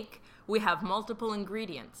a cake, we have multiple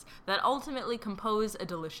ingredients that ultimately compose a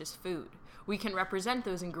delicious food. We can represent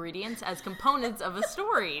those ingredients as components of a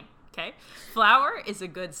story. Okay? Flour is a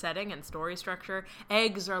good setting and story structure.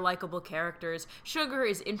 Eggs are likable characters. Sugar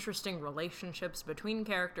is interesting relationships between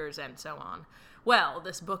characters, and so on. Well,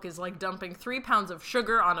 this book is like dumping 3 pounds of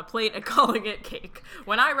sugar on a plate and calling it cake.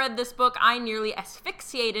 When I read this book, I nearly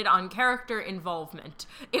asphyxiated on character involvement.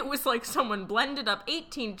 It was like someone blended up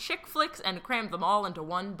 18 chick flicks and crammed them all into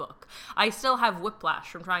one book. I still have whiplash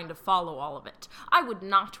from trying to follow all of it. I would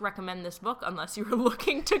not recommend this book unless you were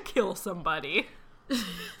looking to kill somebody.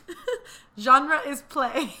 Genre is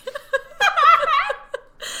play.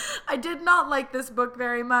 I did not like this book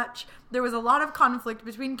very much. There was a lot of conflict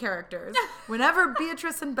between characters. Whenever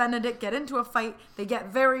Beatrice and Benedick get into a fight, they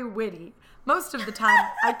get very witty. Most of the time,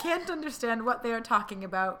 I can't understand what they are talking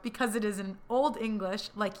about because it is in Old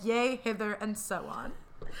English, like yea, hither, and so on.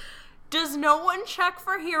 Does no one check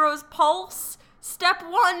for Hero's pulse? Step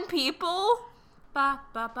 1, people. Ba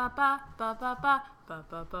ba ba ba ba ba ba.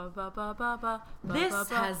 This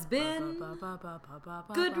has been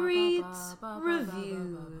Goodreads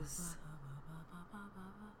Reviews.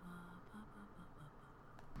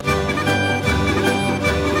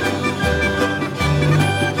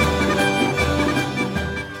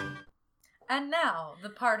 And now, the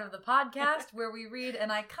part of the podcast where we read an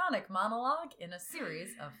iconic monologue in a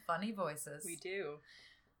series of funny voices. We do.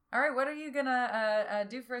 All right, what are you gonna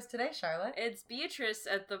do for us today, Charlotte? It's Beatrice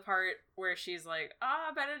at the part where she's like,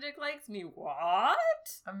 Benedick likes me. What?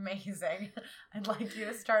 Amazing. I'd like you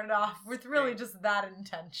to start it off with really just that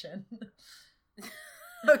intention.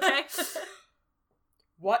 Okay.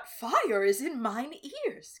 What fire is in mine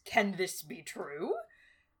ears? Can this be true?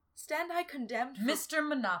 Stand I condemned for... Mr.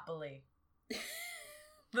 Monopoly.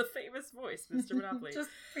 The famous voice, Mr. Monopoly. Just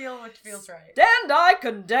feel what feels right. Stand I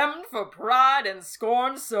condemned for pride and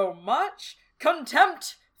scorn so much?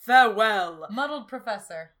 Contempt, farewell. Muddled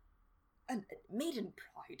professor. And maiden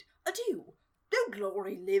pride, adieu. No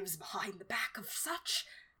glory lives behind the back of such.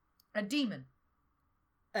 A demon.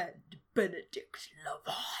 And Benedict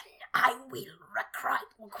Lavon, I will requite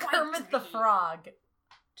Kermit the Frog.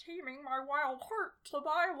 Taming my wild heart to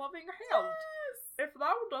thy loving hand. Yes. If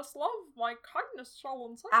thou dost love, my kindness shall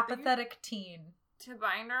incite Apathetic teen. To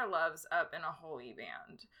bind our loves up in a holy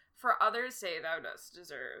band. For others say thou dost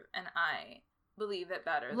deserve, and I believe it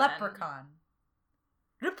better Leprechaun.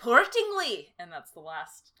 Reportingly! And that's the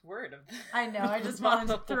last word of the I know, I just wanted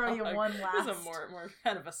to throw you one last. This is a more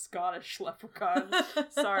kind of a Scottish leprechaun.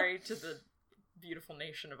 Sorry to the beautiful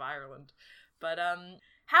nation of Ireland. But,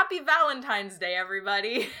 happy Valentine's Day,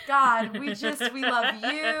 everybody. God, we love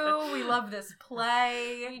you. We love this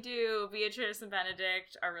play. We do. Beatrice and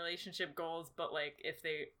Benedict are relationship goals, but, like, if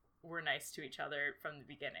they were nice to each other from the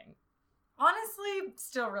beginning. Honestly,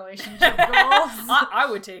 still relationship goals. I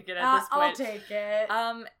would take it at this point. I'll take it.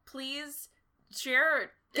 Please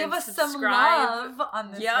share. Give us subscribe. some love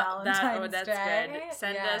on this Valentine's that's Day. Good.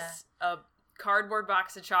 Send us a cardboard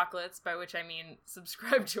box of chocolates, by which I mean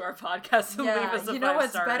subscribe to our podcast and leave us a 5-star review. You know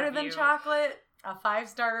what's better than chocolate? A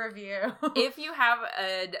 5-star review. If you have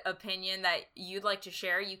an opinion that you'd like to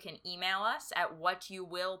share, you can email us at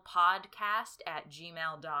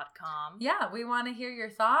whatyouwillpodcast@gmail.com. Yeah, we want to hear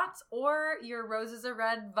your thoughts or your roses are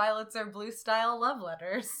red, violets are blue style love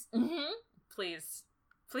letters. Mm-hmm. Please,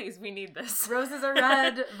 we need this. Roses are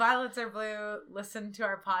red, violets are blue. Listen to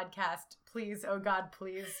our podcast. Please, oh God,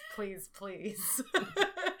 please, please, please.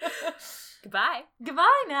 Goodbye.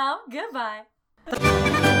 Goodbye now. Goodbye.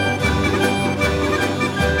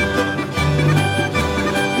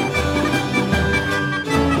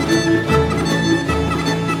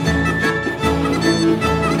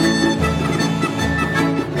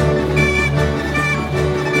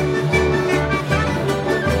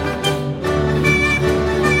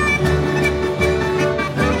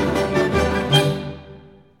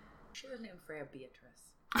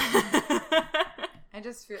 Beatrice. I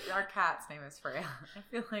just feel our cat's name is Freya. I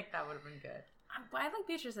feel like that would have been good. I like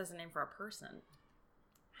Beatrice as a name for a person.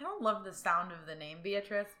 I don't love the sound of the name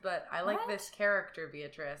Beatrice, but I like this character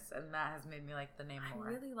Beatrice, and that has made me like the name more. I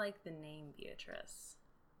really like the name Beatrice.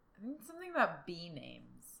 I think something about bee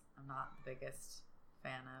names I'm not the biggest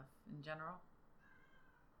fan of in general.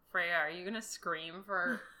 Freya, are you gonna scream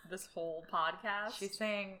for this whole podcast? She's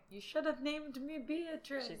saying, you should have named me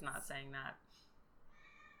Beatrice. She's not saying that.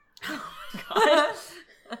 Oh my god.